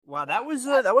Wow, that was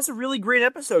a really great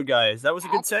episode, guys. That was a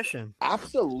good session.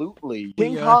 Absolutely.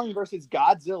 King Kong versus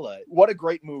Godzilla. What a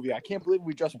great movie. I can't believe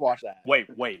we just watched that. Wait.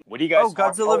 What do you guys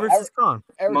Godzilla versus Kong.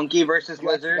 Eric, Monkey versus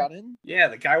Lizard. got in? Yeah,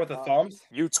 the guy with the thumbs.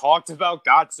 You talked about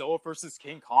Godzilla versus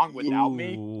King Kong without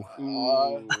me?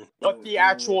 What the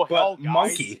actual hell, guys?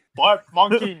 Monkey. But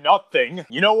monkey nothing.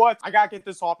 You know what? I gotta get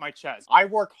this off my chest. I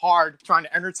work hard trying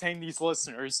to entertain these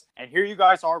listeners, and here you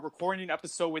guys are recording an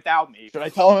episode without me. Should I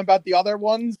tell him about the other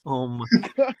ones? Oh my.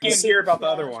 Can't hear about the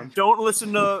other one. Don't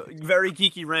listen to Very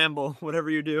Geeky Ramble, whatever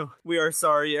you do. We are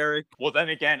sorry, Eric. Well, then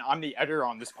again, I'm the editor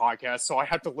on this podcast, so I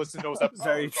have to listen to those episodes.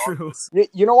 Very true.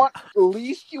 You know what? At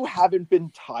least you haven't been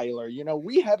Tyler. You know,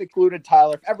 we have included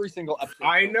Tyler for every single episode.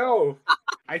 I know.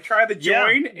 I try to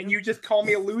join, and you just call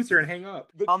me a loser and hang up.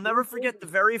 I'll never forget the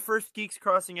very first Geeks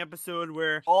Crossing episode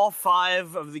where all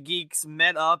 5 of the geeks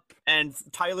met up and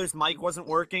Tyler's mic wasn't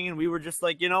working, and we were just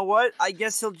like, you know what? I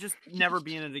guess he'll just never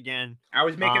be in it again. I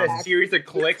was making a series of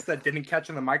clicks that didn't catch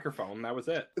on the microphone. That was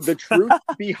it. The truth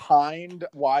behind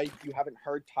why you haven't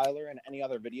heard Tyler in any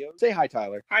other videos. Say hi,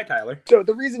 Tyler. Hi, Tyler. So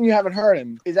the reason you haven't heard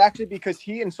him is actually because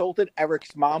he insulted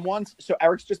Eric's mom once, so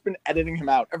Eric's just been editing him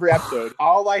out every episode.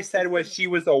 All I said was she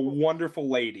was a wonderful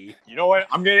lady. You know what?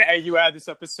 I'm gonna edit you out of this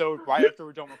episode right after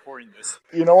we're done recording this.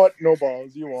 You know what? No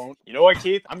balls. You won't. You know what,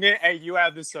 Keith? I'm gonna edit you out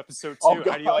of this episode too. Oh,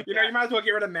 How do you like You know, you might as well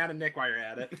get rid of Matt and Nick while you're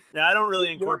at it. Yeah, I don't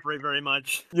really incorporate very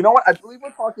much. You know what? I believe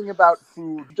we're talking about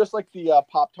food. Just like the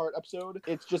Pop-Tart episode,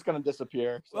 it's just going to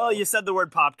disappear. So. Well, you said the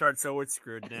word Pop-Tart, so it's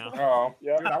screwed now. Oh,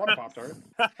 Yeah. Dude, I want a Pop-Tart.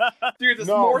 Dude, the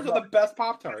No, s'mores no. are the best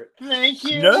Pop-Tart. Thank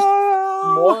you. No!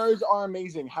 S'mores are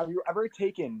amazing. Have you ever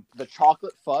taken the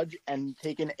chocolate fudge and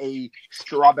taken a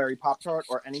strawberry Pop-Tart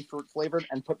or any fruit flavored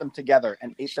and put them together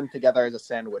and ate them together as a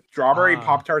sandwich? Strawberry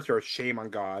Pop-Tarts are a shame on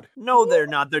God. No, they're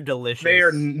not. They're delicious. They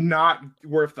are not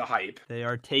worth the hype. They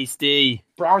are tasty.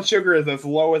 Brown sugar is as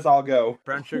low as I'll go.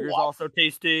 Brown sugar is What? also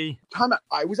tasty. Time out.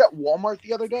 I was at Walmart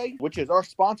the other day, which is our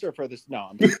sponsor for this. No,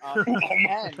 and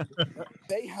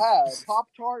they have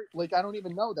Pop-Tart. Like, I don't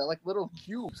even know. They're like little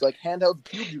cubes, like handheld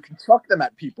cubes. You can chuck them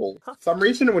at people. Some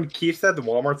reason when Keith said the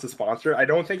Walmart's a sponsor, I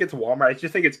don't think it's Walmart. I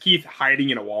just think it's Keith hiding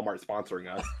in a Walmart sponsoring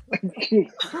us.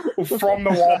 From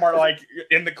the Walmart, like,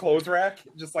 in the clothes rack,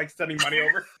 just, like, sending money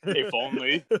over. If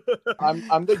only.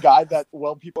 I'm the guy that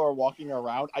while people are walking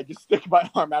around, I just stick my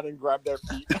arm out and grab their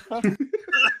feet.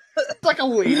 It's like a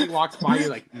lady walks by, you're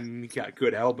like, you got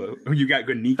good elbow. You got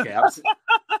good kneecaps.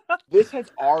 This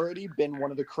has already been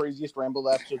one of the craziest ramble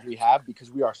episodes we have because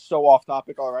we are so off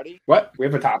topic already. What? We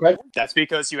have a topic? That's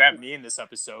because you have me in this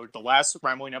episode. The last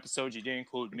rambling episode, you didn't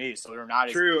include me, so they're not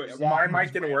True. as... My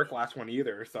mic didn't work last one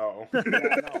either, so.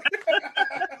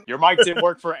 Your mic didn't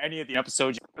work for any of the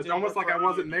episodes. It's almost like I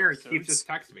wasn't there and Keith just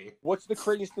texted me. What's the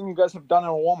craziest thing you guys have done in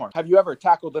a Walmart? Have you ever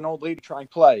tackled an old lady trying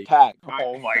to play tag?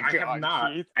 Oh my I God, have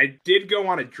not. Keith. I did go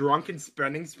on a drunken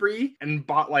spending spree and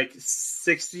bought like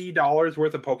 $60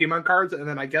 worth of Pokemon cards, and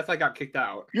then I guess I got kicked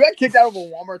out. You got kicked out of a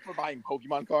Walmart for buying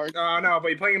Pokemon cards? Oh, no,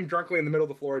 but playing them drunkenly in the middle of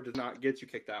the floor does not get you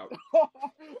kicked out.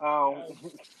 Oh.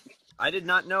 I did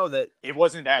not know that. It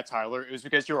wasn't that, Tyler. It was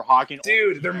because you were hogging...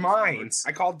 Dude, they're mine.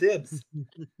 I called dibs.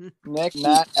 Nick,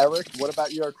 Matt, Eric, what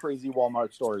about your crazy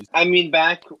Walmart stories? I mean,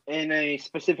 back in a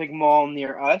specific mall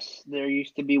near us, there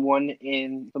used to be one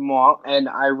in the mall, and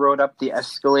I rode up the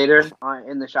escalator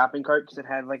in the shopping cart because it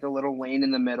had like a little lane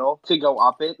in the middle to go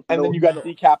up it. And then you got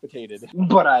decapitated.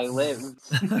 But I lived.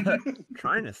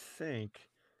 Trying to think.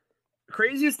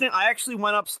 Craziest thing, I actually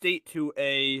went upstate to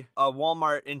a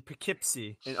Walmart in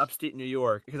Poughkeepsie in upstate New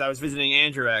York because I was visiting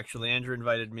Andrew, actually. Andrew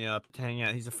invited me up to hang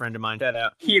out. He's a friend of mine. Shout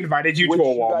out. He invited you Which to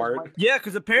a you guys Walmart. might- Yeah,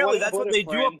 because apparently What- that's what what a they do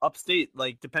friend. upstate.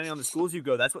 Like, depending on the schools you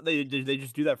go, that's what they do. They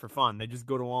just do that for fun. They just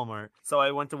go to Walmart. So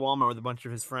I went to Walmart with a bunch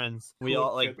of his friends. We Cool.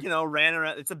 all, like, ran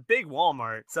around. It's a big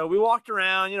Walmart. So we walked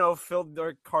around, filled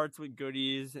our carts with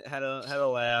goodies, had a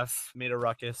laugh, made a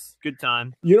ruckus. Good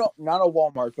time. You know, not a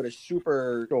Walmart, but a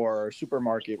superstore or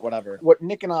supermarket, whatever. What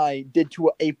Nick and I did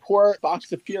to a poor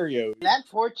box of Cheerios. That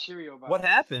poor Cheerio box. What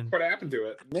happened? What happened to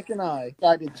it? Nick and I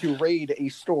decided to raid a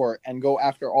store and go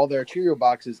after all their Cheerio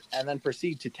boxes and then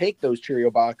proceed to take those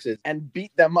Cheerio boxes and beat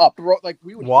them up. We would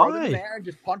throw them Why? in the air and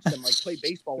just punch them, like play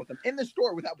baseball with them in the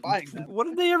store without buying them. What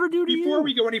did they ever do to Before you?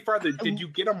 we go any further, did you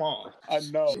get them all? I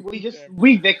know.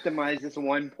 We victimized this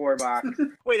one poor box.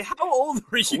 Wait, how old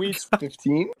were you? We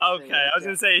 15? Okay, I was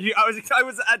gonna say I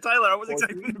was at Tyler. I was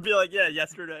expecting to be like, like, yeah,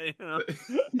 yesterday. You know?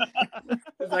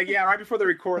 It's like, yeah, right before the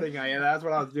recording, that's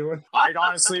what I was doing. I'd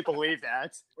honestly believe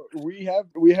that. We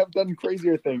have done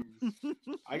crazier things.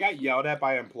 I got yelled at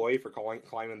by an employee for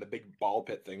climbing the big ball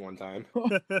pit thing one time.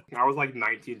 I was like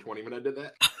 19, 20 when I did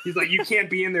that. He's like, you can't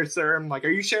be in there, sir. I'm like, are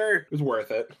you sure? It was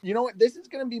worth it. You know what? This is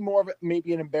going to be more of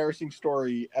maybe an embarrassing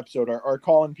story episode or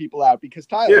calling people out because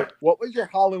Tyler, what was your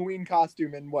Halloween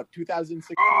costume in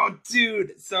 2016? Oh,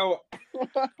 dude. So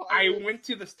I went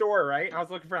to the store, right? I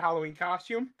was looking for a Halloween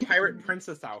costume. Pirate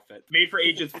princess outfit. Made for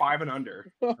ages 5 and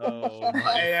under. Oh,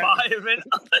 my 5 and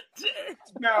under.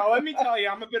 No, let me tell you,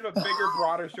 I'm a bit of a bigger,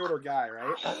 broader, shorter guy,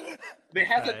 right? They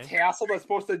had a tassel that's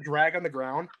supposed to drag on the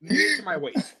ground near to my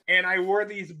waist. And I wore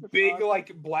these big,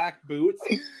 like, black boots.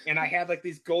 And I had, like,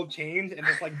 these gold chains and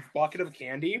this, like, bucket of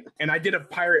candy. And I did a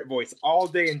pirate voice all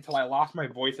day until I lost my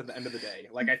voice at the end of the day.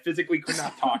 Like, I physically could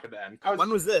not talk then. When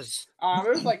was this? It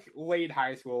was, like, late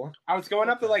high school. I was going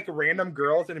up to, like, random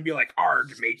girls and it'd be like,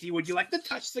 "Arg, matey, would you like to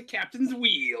touch the captain's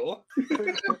wheel? If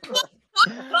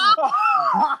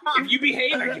you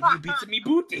behave, I give you beats of me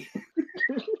booty."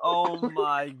 Oh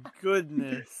my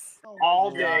goodness.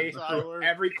 All day,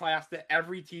 every class, to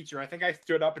every teacher. I think I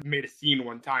stood up and made a scene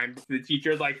one time. The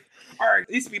teacher's like, "All right,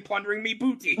 these be plundering me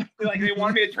booty." Like, they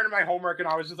wanted me to turn in my homework, and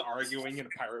I was just arguing in a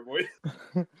pirate voice.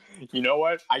 You know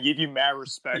what? I give you mad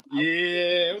respect.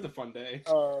 Yeah, it was a fun day.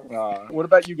 What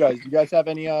about you guys? Do you guys have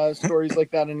any stories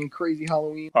like that? Any crazy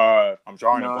Halloween? I'm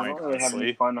drawing No, a I blank, don't really have honestly.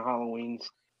 any fun Halloweens.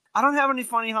 I don't have any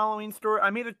funny Halloween story.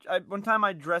 One time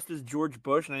I dressed as George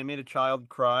Bush and I made a child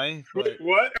cry. But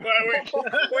What?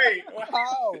 Wait.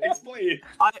 How? Explain.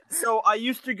 I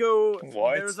used to go.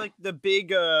 What? There was like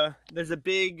there's a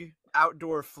big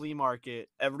outdoor flea market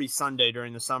every Sunday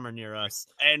during the summer near us.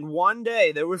 And one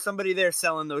day there was somebody there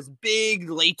selling those big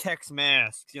latex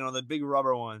masks, the big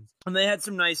rubber ones. And they had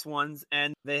some nice ones,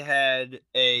 and they had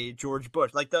a George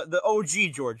Bush, like the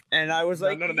OG George. And I was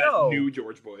like, none of yo. that new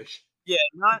George Bush. Yeah,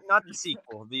 not the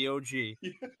sequel, the OG.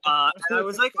 And I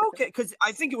was like, okay, because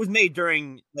I think it was made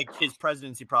during like his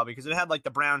presidency, probably, because it had like the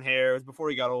brown hair. It was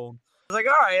before he got old. I was like,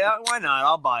 all right, why not?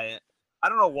 I'll buy it. I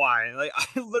don't know why. Like,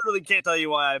 I literally can't tell you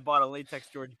why I bought a latex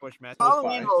George Bush mask.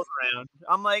 Halloween rolls around.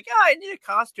 I'm like, I need a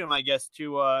costume, I guess,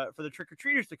 for the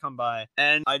trick-or-treaters to come by.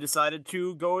 And I decided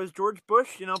to go as George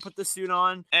Bush, put the suit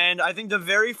on. And I think the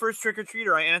very first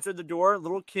trick-or-treater, I answered the door,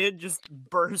 little kid just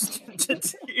burst into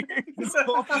tears.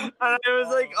 And I was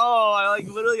like, I like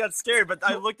literally got scared. But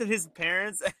I looked at his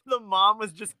parents, and the mom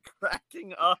was just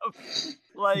cracking up,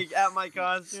 like, at my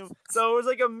costume. So it was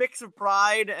like a mix of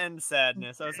pride and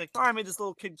sadness. I was like, sorry, I made this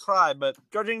little kid cry, but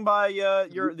judging by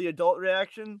the adult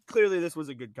reaction, clearly this was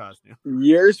a good costume.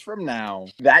 Years from now,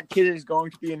 that kid is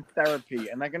going to be in therapy,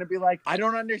 and they're going to be like, I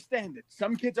don't understand it.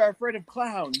 Some kids are afraid of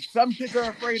clowns. Some kids are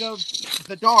afraid of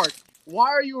the dark. Why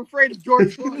are you afraid of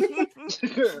George Bush?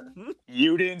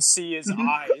 You didn't see his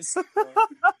eyes.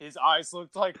 His eyes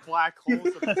looked like black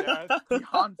holes of death. He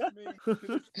haunts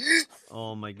me.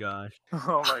 Oh my gosh.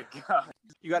 Oh my god.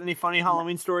 You got any funny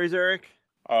Halloween stories, Eric?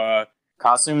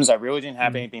 Costumes, I really didn't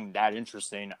have anything that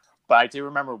interesting. But I do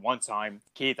remember one time,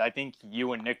 Keith, I think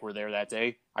you and Nick were there that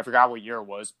day. I forgot what year it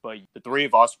was, but the three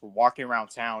of us were walking around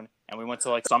town, and we went to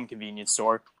like some convenience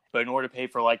store. But in order to pay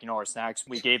for our snacks,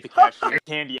 we gave the cashier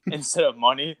candy instead of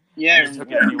money. Yeah, and we took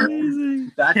it anyway.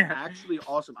 That's actually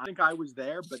awesome. I think I was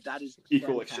there, but that is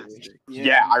Equal fantastic.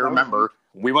 Yeah, I remember.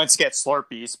 We went to get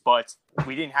Slurpees, but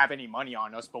we didn't have any money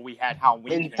on us, but we had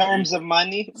Halloween in terms of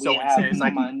money, So we it have says,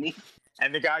 like, money.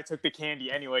 And the guy took the candy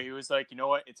anyway. He was like, you know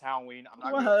what? It's Halloween. I'm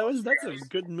not That's a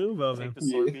good move of take him. the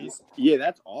Slurpees. Yeah,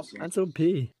 that's awesome. That's OP.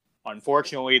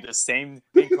 Unfortunately, the same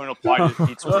thing couldn't apply to the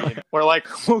pizzeria. We're like,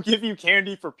 we'll give you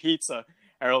candy for pizza.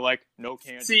 And they're like, no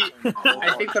candy. See,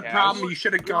 I think the problem, you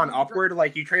should have gone upward.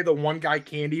 Like, you trade the one guy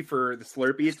candy for the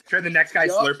Slurpees, trade the next guy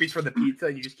Slurpees for the pizza,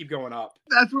 and you just keep going up.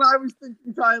 That's what I was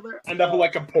thinking, Tyler. End up with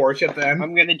like a Porsche at the end.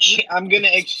 I'm gonna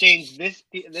exchange this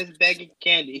bag of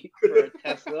candy for a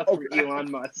Tesla for Elon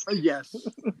Musk. Yes.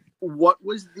 What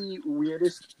was the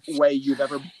weirdest way you've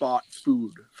ever bought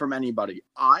food from anybody?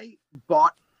 I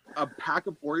bought a pack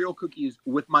of Oreo cookies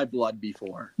with my blood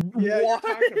before. Yeah, you're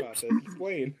talking about this.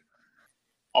 Explain.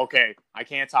 Okay, I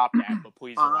can't top that, but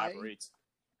please elaborate.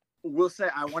 Will say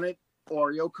I wanted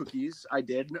Oreo cookies. I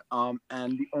did. And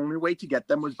the only way to get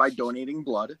them was by donating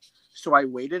blood. So I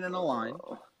waited in a line,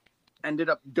 ended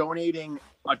up donating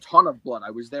a ton of blood.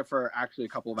 I was there for actually a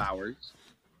couple of hours.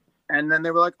 And then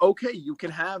they were like, okay, you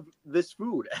can have this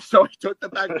food. So I took the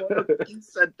pack of Oreo cookies,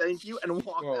 said thank you, and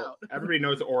walked out. Everybody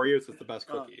knows Oreos is the best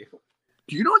cookie.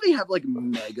 Do you know they have like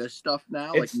mega stuff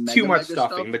now? It's like too much mega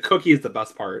stuffing. The cookie is the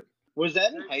best part. Was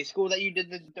that in high school that you did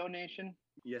the donation?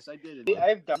 Yes, I did.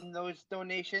 I've done those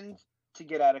donations to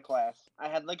get out of class. I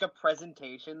had like a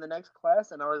presentation the next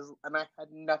class, and I had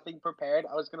nothing prepared.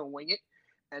 I was gonna wing it,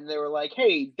 and they were like,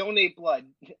 "Hey, donate blood,"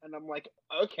 and I'm like,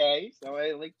 "Okay." So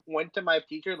I like went to my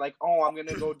teacher, like, "Oh, I'm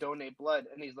gonna go donate blood,"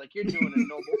 and he's like, "You're doing a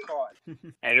noble cause."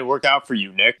 And it worked out for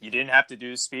you, Nick. You didn't have to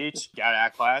do a speech. You got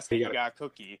out of class. And you got a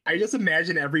cookie. I just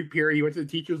imagine every period he went to the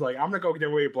teacher's like, I'm gonna go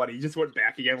donate blood. He just went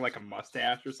back again with like a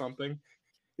mustache or something.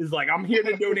 He's like, I'm here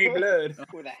to donate blood.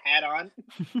 With a hat on.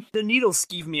 The needles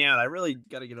skeeve me out. I really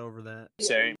got to get over that.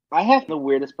 Same. I have the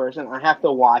weirdest person. I have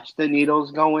to watch the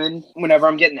needles go in whenever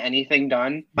I'm getting anything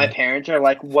done. My parents are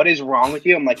like, "What is wrong with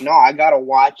you?" I'm like, "No, I gotta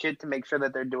watch it to make sure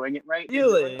that they're doing it right."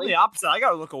 Really? The opposite. I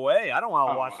got to look away. I don't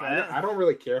want to watch that. I don't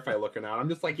really care if I look or not. I'm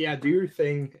just like, yeah, do your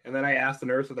thing. And then I ask the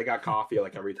nurse if they got coffee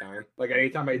like every time. Like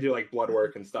anytime I do like blood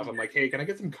work and stuff, I'm like, hey, can I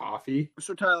get some coffee?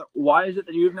 So Tyler, why is it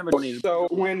that you've never donated? So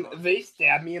when they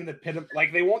stab me in the pit of,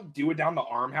 like, they won't do it down the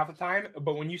arm half the time,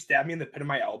 but when you stab me in the pit of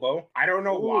my elbow, I don't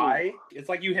know why. It's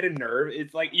like you hit a nerve.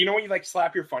 It's like, you know when you like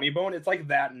slap your funny bone? It's like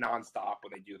that nonstop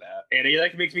when they do that. And it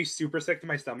like makes me super sick to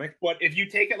my stomach. But if you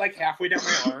take it like halfway down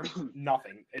my arm,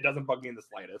 nothing. It doesn't bug me in the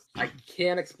slightest. I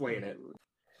can't explain it.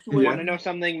 You want to know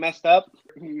something messed up?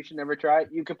 You should never try it.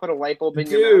 You could put a light bulb in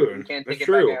your mouth. You can't take it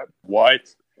back out. What?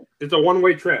 It's a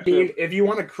one-way trip. If you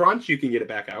want to crunch, you can get it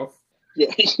back out.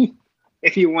 Yeah.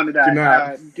 If you want to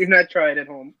die, do not try it at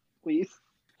home, please.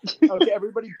 Okay,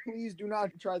 everybody, please do not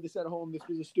try this at home. This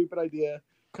was a stupid idea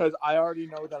because I already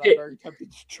know that I'm very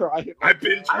tempted to try it. I've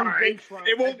been trying.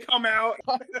 It won't come out.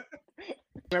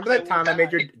 Remember that time I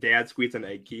made your dad squeeze an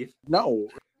egg, Keith? No.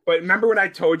 But remember when I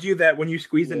told you that when you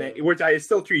squeeze an egg, which is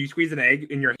still true, you squeeze an egg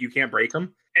and you can't break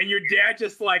them? And your dad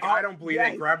just like, I don't believe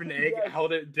it, grabbed an egg,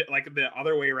 held it like the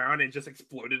other way around and just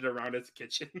exploded around his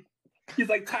kitchen. He's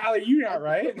like, Tyler, you're not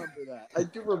right. I remember that. I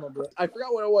do remember it. I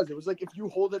forgot what it was. It was like, if you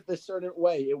hold it this certain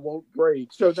way, it won't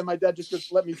break. So then my dad just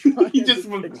goes, let me try. He just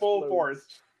with full force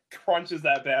crunches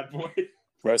that bad boy.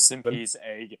 Rest in peace,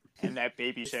 egg. And that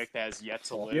baby chick that has yet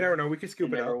to live. You never know. We can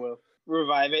scoop it Never up. will.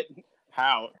 Revive it.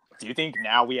 How? Do you think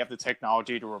now we have the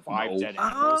technology to revive dead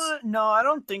animals? No, I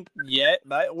don't think yet.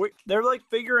 But they're like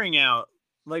figuring out.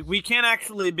 Like, we can't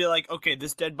actually be like, okay,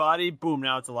 this dead body, boom,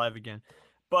 now it's alive again.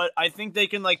 But I think they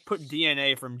can like put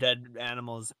DNA from dead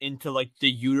animals into like the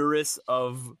uterus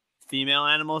of female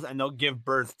animals, and they'll give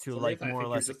birth to like more or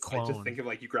less a clone. I just think of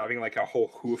like you grabbing like a whole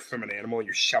hoof from an animal and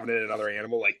you're shoving it in another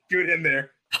animal. Like, get it in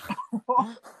there.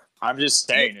 I'm just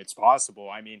saying it's possible.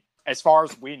 I mean, as far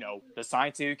as we know, the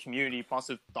scientific community must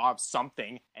have thought of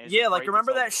something. And yeah, like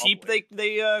remember that sheep they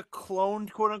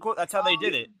cloned, quote unquote? That's how they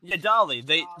did it. Yeah, Dolly.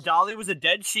 Dolly was a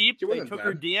dead sheep. They took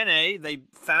her DNA. They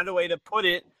found a way to put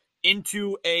it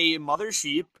into a mother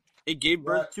sheep. It gave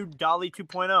birth to Dolly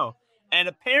 2.0. And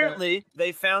apparently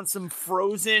they found some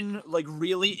frozen, like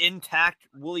really intact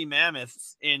woolly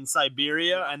mammoths in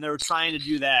Siberia, and they were trying to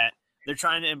do that. They're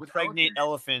trying to impregnate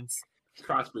elephants.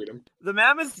 Crossbreed them. The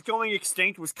mammoths going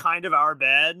extinct was kind of our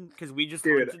bad because we just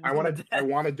I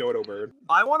want a dodo bird.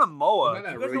 I want a moa. Isn't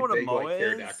that You that guys know what really a big moa like is?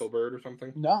 pterodactyl bird or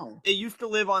something? No. It used to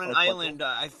live on an island,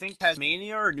 I think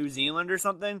Tasmania or New Zealand or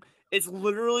something. It's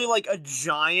literally like a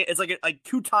giant. It's like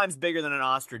 2 times bigger than an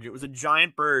ostrich. It was a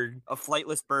giant bird, a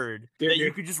flightless bird that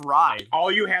you could just ride. All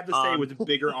you had to say was a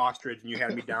bigger ostrich, and you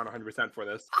had me down 100% for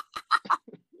this.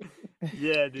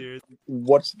 Yeah, dude.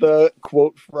 What's the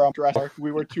quote from Jurassic Park?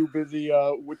 We were too busy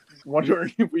with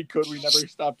wondering if we could. We never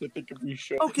stopped to think if we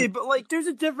should. Okay, but like, there's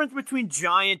a difference between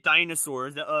giant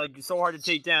dinosaurs that are so hard to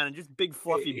take down and just big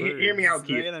fluffy birds. Hear me out,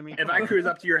 Keith. Right? I mean, if I cruise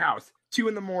up to your house, 2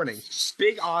 a.m,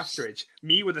 big ostrich,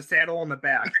 me with a saddle on the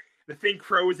back, the thing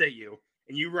crows at you,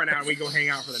 and you run out and we go hang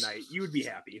out for the night, you would be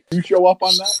happy. You show up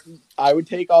on that, I would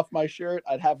take off my shirt.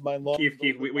 I'd have my long. Keith,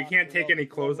 we can't take any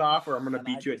clothes off, or I'm gonna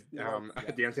beat you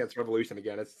at Dance Dance Revolution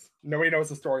again. Nobody knows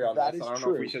the story on that. That, Is so I don't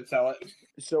true. know if we should sell it.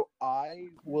 So I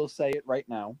will say it right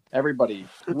now, everybody.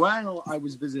 While I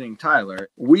was visiting Tyler,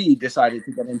 we decided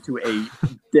to get into a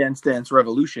Dance Dance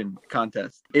Revolution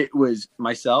contest. It was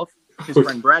myself, his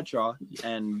friend Bradshaw,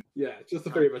 and Yeah, just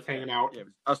the 3 of us hanging out. yeah, it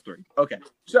was us 3. Okay,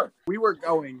 so we were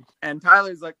going, and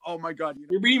Tyler's like, "Oh my god,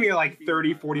 You're beating me like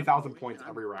 30, 40,000 points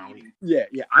every round. Yeah,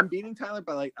 I'm beating Tyler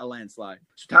by like a landslide."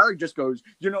 So Tyler just goes,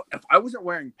 "If I wasn't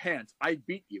wearing pants, I'd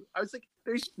beat you." I was like,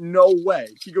 "There's no way."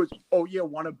 He goes, "Oh yeah,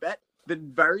 want to bet?" The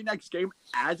very next game,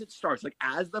 as it starts, like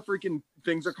as the freaking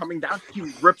things are coming down, he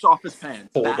rips off his pants.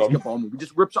 Hold Basketball movie,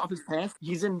 just rips off his pants.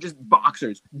 He's in just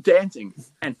boxers, dancing,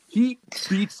 and he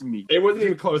beats me. It wasn't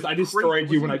even close. I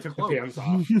destroyed you when I took the pants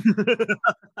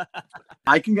off.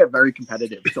 I can get very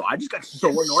competitive, so I just got so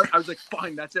annoyed. I was like,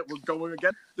 "Fine, that's it. We're going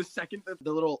again." The second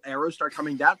the little arrows start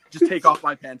coming down, just take off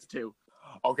my pants too.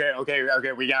 Okay.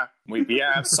 We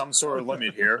have some sort of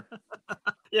limit here.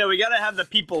 Yeah, we gotta have the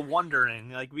people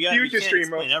wondering. Like we Future can't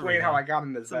stream will explain explain how everything. I got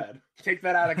in this bed. Take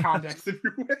that out of context if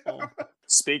you will.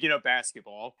 Speaking of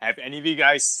basketball, have any of you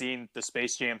guys seen the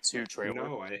Space Jam 2 trailer?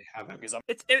 No, I haven't. Because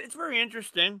It's very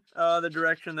interesting. The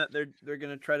direction that they're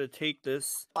gonna try to take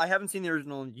this. I haven't seen the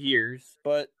original in years,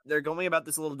 but they're going about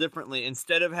this a little differently.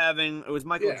 Instead of having it was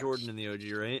Michael Jordan in the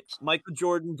OG, right? Michael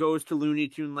Jordan goes to Looney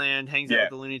Tune Land, hangs out with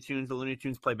the Looney Tunes. The Looney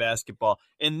Tunes play basketball.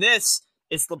 In this,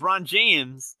 it's LeBron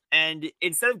James, and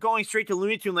instead of going straight to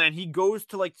Looney Tune Land, he goes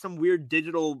to like some weird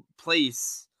digital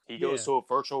place. he goes to a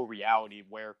virtual reality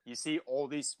where you see all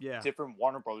these Yeah. different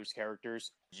Warner Brothers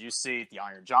characters. You see the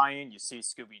Iron Giant, you see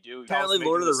Scooby-Doo. Apparently,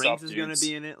 Lord of the Rings is gonna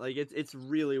be in it. Like it's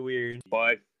really weird.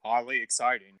 But oddly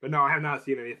exciting. But no, I have not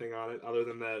seen anything on it other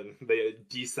than that they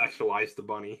desexualized the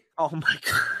bunny. Oh my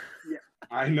god.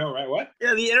 I know, right? What?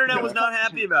 Yeah, the internet was not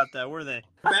happy about that, were they?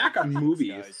 Back on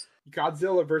movies. Guys.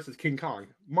 Godzilla versus King Kong.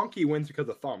 Monkey wins because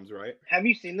of thumbs, right? Have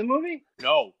you seen the movie?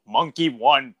 No, Monkey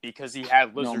won because he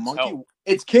had No, Lizard's Monkey. help.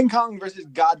 It's King Kong versus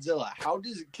Godzilla. How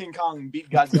does King Kong beat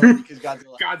Godzilla because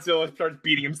Godzilla? Godzilla starts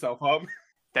beating himself up.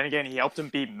 Then again, he helped him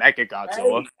beat Mega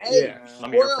Godzilla. Hey, Yeah.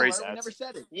 Let me spoiler, rephrase I that. never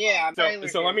said it. Yeah.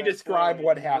 So let me describe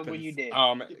what happened. What you did.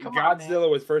 Godzilla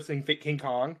was first thing King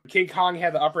Kong. King Kong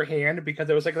had the upper hand because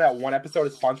it was like that one episode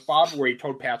of SpongeBob where he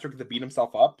told Patrick to beat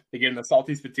himself up to get in the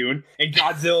salty spittoon, and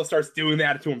Godzilla starts doing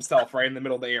that to himself right in the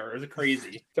middle of the air. It was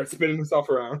crazy. Starts spinning himself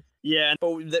around. Yeah,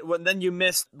 but then you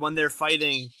missed when they're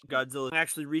fighting. Godzilla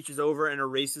actually reaches over and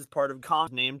erases part of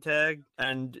Kong's name tag,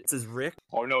 and it says Rick.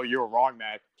 Oh no, you're wrong,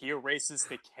 Matt. He erases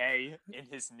the K in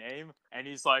his name, and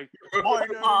he's like, "My name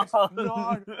is not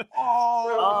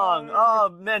Oh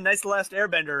man, nice Last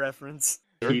Airbender reference.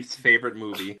 Keith's favorite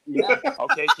movie. Yeah.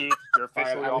 Okay, Keith, you're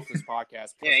officially Alright, off this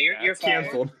podcast. Yeah, you're fired.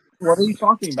 Canceled. What are you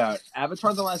talking about?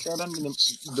 Avatar: The Last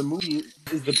Airbender, the movie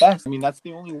is the best. I mean, that's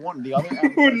the only one. The other.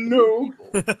 Oh no!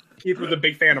 Keith was a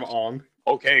big fan of Ong.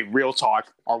 Okay, real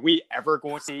talk. Are we ever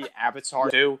going to see Avatar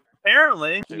 2?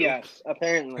 Apparently, Yes,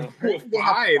 apparently. Well,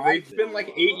 five. It's been like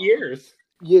 8 years.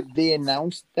 Yeah, they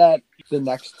announced that the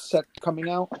next set coming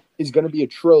out is going to be a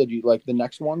trilogy. Like the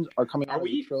next ones are coming out Are as a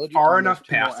we trilogy. far and there's enough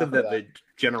 2 more past it after that the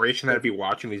generation that'd be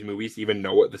watching these movies even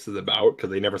know what this is about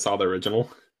because they never saw the original?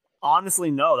 honestly,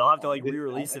 no. They'll have to like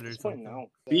re-release it At or this point, something. no.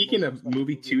 Speaking of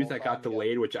movie twos that got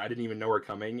delayed, which I didn't even know were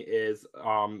coming, is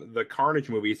the Carnage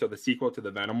movie, so the sequel to the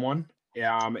Venom one.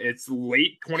 It's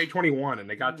late 2021, and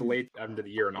it got delayed at the end of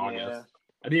the year in August. Yeah.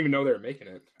 I didn't even know they were making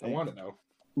it. I want to know.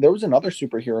 There was another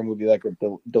superhero movie that got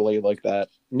delayed like that.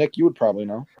 Nick, you would probably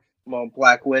know. Well,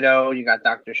 Black Widow, you got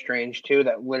Doctor Strange too,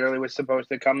 that literally was supposed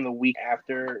to come the week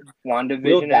after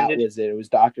WandaVision That ended, was it. It was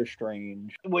Doctor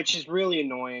Strange. which is really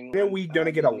annoying. When are we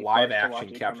gonna get a When we live first watched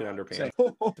action it Captain come out.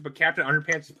 Underpants? But Captain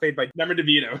Underpants is played by Demi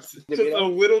DeVito. Just DeVito? a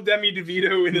little Demi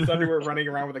DeVito in his underwear running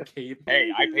around with a cape.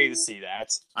 Hey, I pay to see that.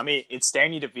 I mean, it's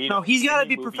Danny DeVito. No, he's got to Any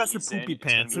be movie Professor he's in, Poopy it's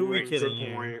gonna Pants. be Who are we great. kidding Good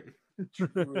here?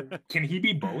 point. Can he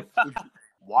be both?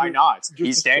 Why not? Just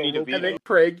He's a Danny solo- And DeVito. then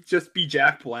Craig just be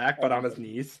Jack Black, but on his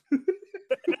knees.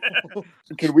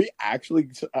 Could we actually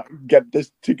get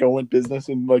this to go in business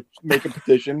and like make a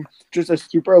petition? Just a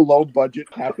super low budget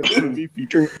Captain movie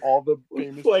featuring all the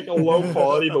famous Like a low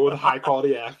quality, but with high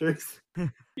quality actors.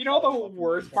 You know the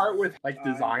worst part with like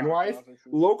design wise,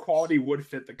 low quality would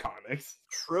fit the comics.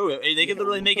 True. They could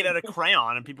literally make it out of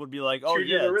crayon, and people would be like, "Oh True to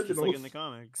yeah, the it's just like originals. in the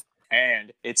comics."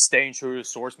 And it's staying true to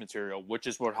source material, which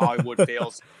is what Hollywood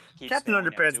fails. keeps Captain failing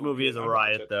at Underpants doing. movie is a I watched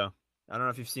riot, it. though. I don't know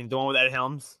if you've seen the one with Ed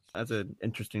Helms. That's an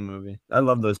interesting movie. I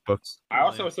love those books. I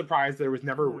also was surprised there was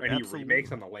never any Absolutely.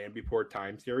 remakes on the Land Before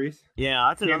Time series. Yeah,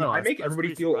 that's another one. I make That's everybody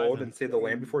pretty feel old surprising. and say the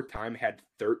Land Before Time had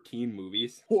 13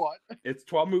 movies. What? It's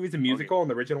 12 movies a musical, and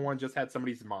the original one just had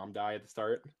somebody's mom die at the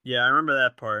start. Yeah, I remember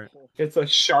that part. It's a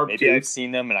sharp Maybe I've tooth.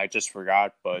 seen them and I just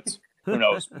forgot, but who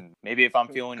knows? Maybe if I'm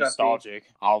feeling Guppy. nostalgic,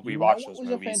 I'll You know rewatch what those was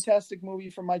movies. a fantastic movie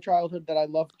from my childhood that I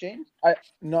loved, James?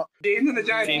 No. James and the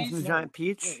Giant James Peach. and the Giant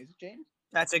Peach. Wait, is it James?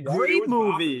 That's a No, it great was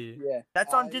movie. Yeah.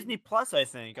 That's on I- Disney Plus, I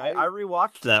think. I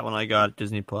rewatched that when I got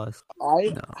Disney Plus. I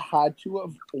No. had to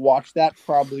have watched that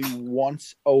probably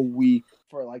once a week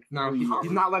for like No, 3 he's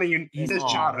years. not letting you. He says Aw.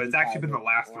 childhood. It's actually been the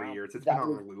last 3 Wow. years. It's That been on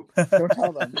was- a loop. Don't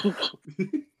tell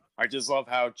them. I just love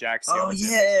how Jack Oh, Skellington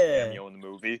is yeah. a cameo in the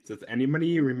movie. Does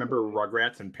anybody remember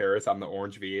Rugrats in Paris on the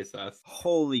orange VHS?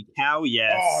 Holy cow,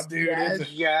 yes. Oh, dude, Yes. it's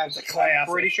a, Yes, it's a classic.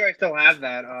 I'm pretty sure I still have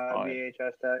that yeah.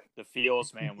 VHS deck. The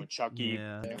Feels Man with Chucky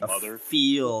Yeah. and A Mother.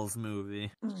 Feels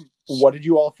movie. What did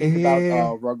you all think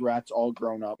about Rugrats all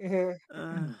grown up?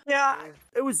 Yeah,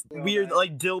 it was weird.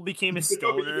 Like, Dill became a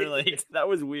stoner. Like, that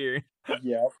was weird.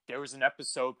 Yep. There was an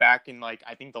episode back in like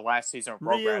I think the last season of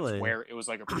Rugrats Really? where it was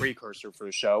like a precursor for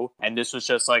the show, and this was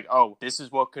just like, oh, this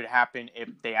is what could happen if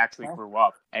they actually grew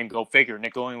up. And go figure,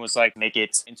 Nickelodeon was like, make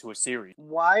it into a series.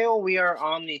 While we are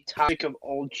on the topic of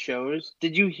old shows,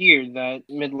 did you hear that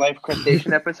midlife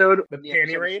crustacean episode? The episode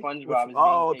Panty of Raid? SpongeBob is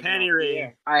Oh, being taken Panty off the Raid.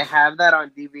 air. I have that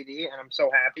on DVD, and I'm so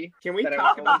happy. Can we that I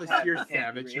talk was about the able to sheer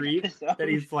have a Panty Raid savagery episode. that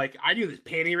he's like, I do this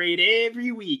panty raid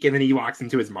every week, and then he walks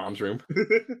into his mom's room,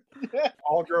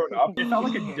 all grown up. It felt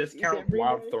like a discount Every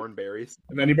Wild day. Thornberries.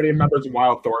 And anybody remembers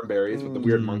Wild Thornberries with the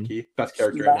weird monkey? Best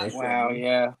character ever. Wow,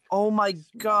 yeah. Oh my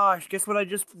gosh, guess what I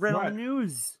just read on What? the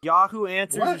news? Yahoo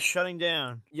Answers What? is shutting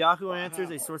down. Yahoo Answers,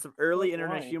 a source of early Why?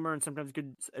 internet humor and sometimes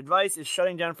good advice, is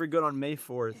shutting down for good on May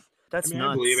 4th. That's I mean, I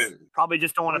nuts. believe it. Probably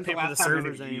just don't want When's to the pay for the last time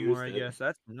servers anybody anymore, I used it? guess.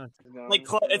 That's nuts. No, Like,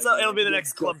 it'll be the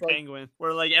next Club Penguin,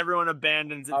 where like everyone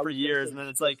abandons it I for was years, just and then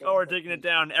it's gonna like, say oh, we're something. taking it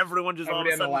down. Everyone just all of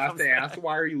Somebody a on the sudden last comes day back. asked,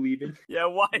 why are you leaving? Yeah,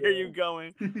 why are Yeah. you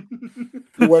going?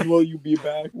 When will you be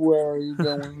back? Where are you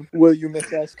going? Will you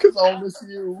miss us? Because I'll miss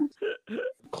you.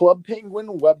 Club Penguin,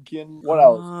 Webkin. What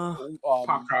else?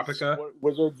 Pop Tropica.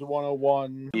 Wizards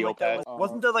 101. Neopet.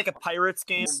 Wasn't there like a Pirates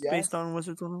game yeah. based on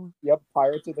Wizards 101? Yep,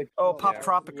 Pirates of the. Oh, Pop Yeah.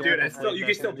 Tropica. Dude, I you played can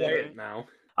back still in the play day. it now.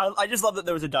 I just love that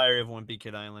there was a Diary of Wimpy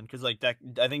Kid Island because like that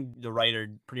I think the writer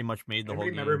pretty much made the I whole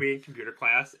remember game. being in computer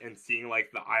class and seeing like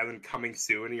the island coming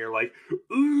soon, and you're like,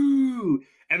 ooh.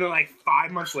 And then like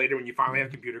 5 months later, when you finally have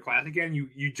computer class again,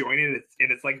 you join it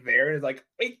and it's like there, and it's like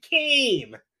it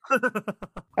came.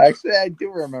 Actually, I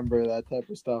do remember that type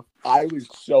of stuff. I was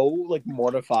so like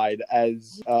mortified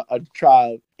as a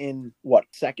child in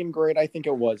second grade, I think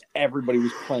it was. Everybody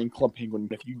was playing Club Penguin.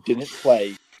 If you didn't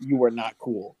play, you were not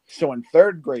cool. So in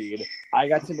third grade, I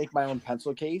got to make my own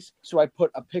pencil case. So I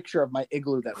put a picture of my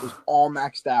igloo that was all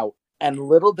maxed out. And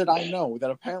little did I know that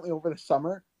apparently over the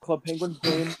summer, Club Penguin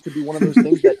came to be one of those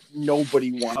things that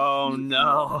nobody wanted. Oh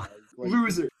no. Like,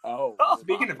 Loser. oh.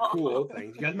 Speaking of cool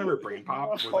things, you guys remember Brain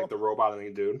Pop with like the robot and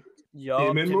the dude? Yo, Tim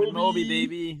Tim and and Moby, Moby.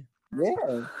 baby.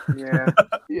 Yeah. Yeah.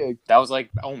 Yeah. That was like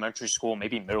elementary school,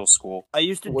 maybe middle school. I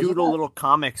used to Wasn't doodle that- little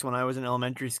comics when I was in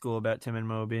elementary school about Tim and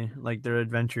Moby, like their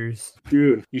adventures.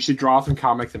 Dude, you should draw some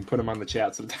comics and put them on the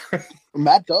chat sometime.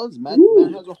 Matt does. Matt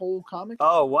has a whole comic.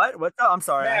 Oh, what? What? The? I'm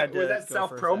sorry. I Matt, had to was that go self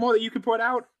for a promo that you could put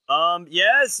out? sec.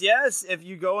 Yes. If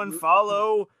you go and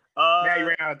follow. Yeah, you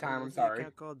ran out of time. I'm what's the sorry.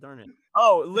 account called? Darn it.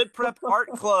 Oh, Lit Prep Art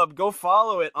Club. Go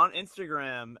follow it on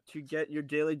Instagram to get your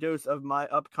daily dose of my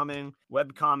upcoming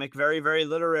webcomic, very, very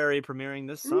literary, premiering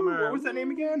this Ooh, summer. what was that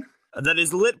name again? That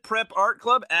is Lit Prep Art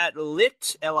Club at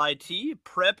Lit, L-I-T,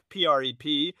 Prep,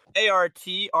 P-R-E-P,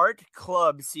 A-R-T, Art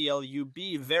Club,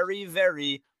 C-L-U-B. Very,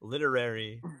 very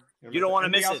literary. You don't wanna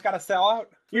Anybody miss else it. got to sell out?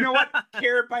 You know what?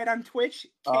 Carrot Bite on Twitch.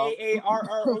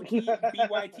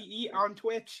 KARROTBYTE on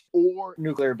Twitch. Or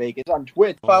Nuclear Bacon on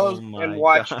Twitch. Follow Oh my and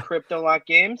watch God. Crypto Lock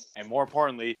Games. And more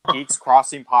importantly, Geeks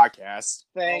Crossing Podcast.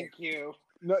 Thank you.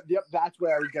 No, yep, that's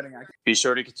where I was getting at. Be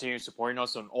sure to continue supporting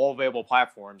us on all available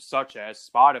platforms such as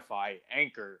Spotify,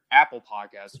 Anchor, Apple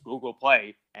Podcasts, Google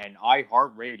Play, and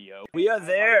iHeartRadio. We are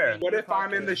there. What if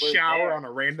I'm in the We're shower there. on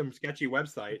a random sketchy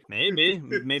website? Maybe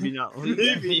not.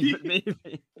 Maybe.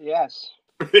 Maybe. Yes.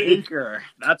 Anchor.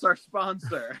 That's our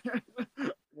sponsor.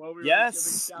 Well, we were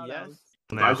Yes. giving Yes.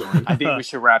 shout-outs. I think we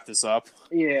should wrap this up.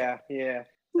 Yeah.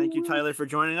 Thank you, Tyler, for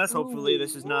joining us. Hopefully,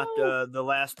 this is not the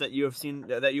last that you have seen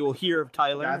that you will hear of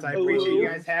Tyler. Guys, I appreciate you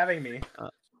guys having me.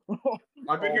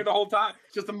 I've been here the whole time.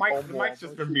 Just the mic's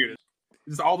just been muted.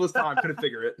 Just all this time, couldn't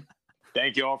figure it.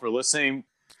 Thank you all for listening.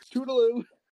 Toodaloo.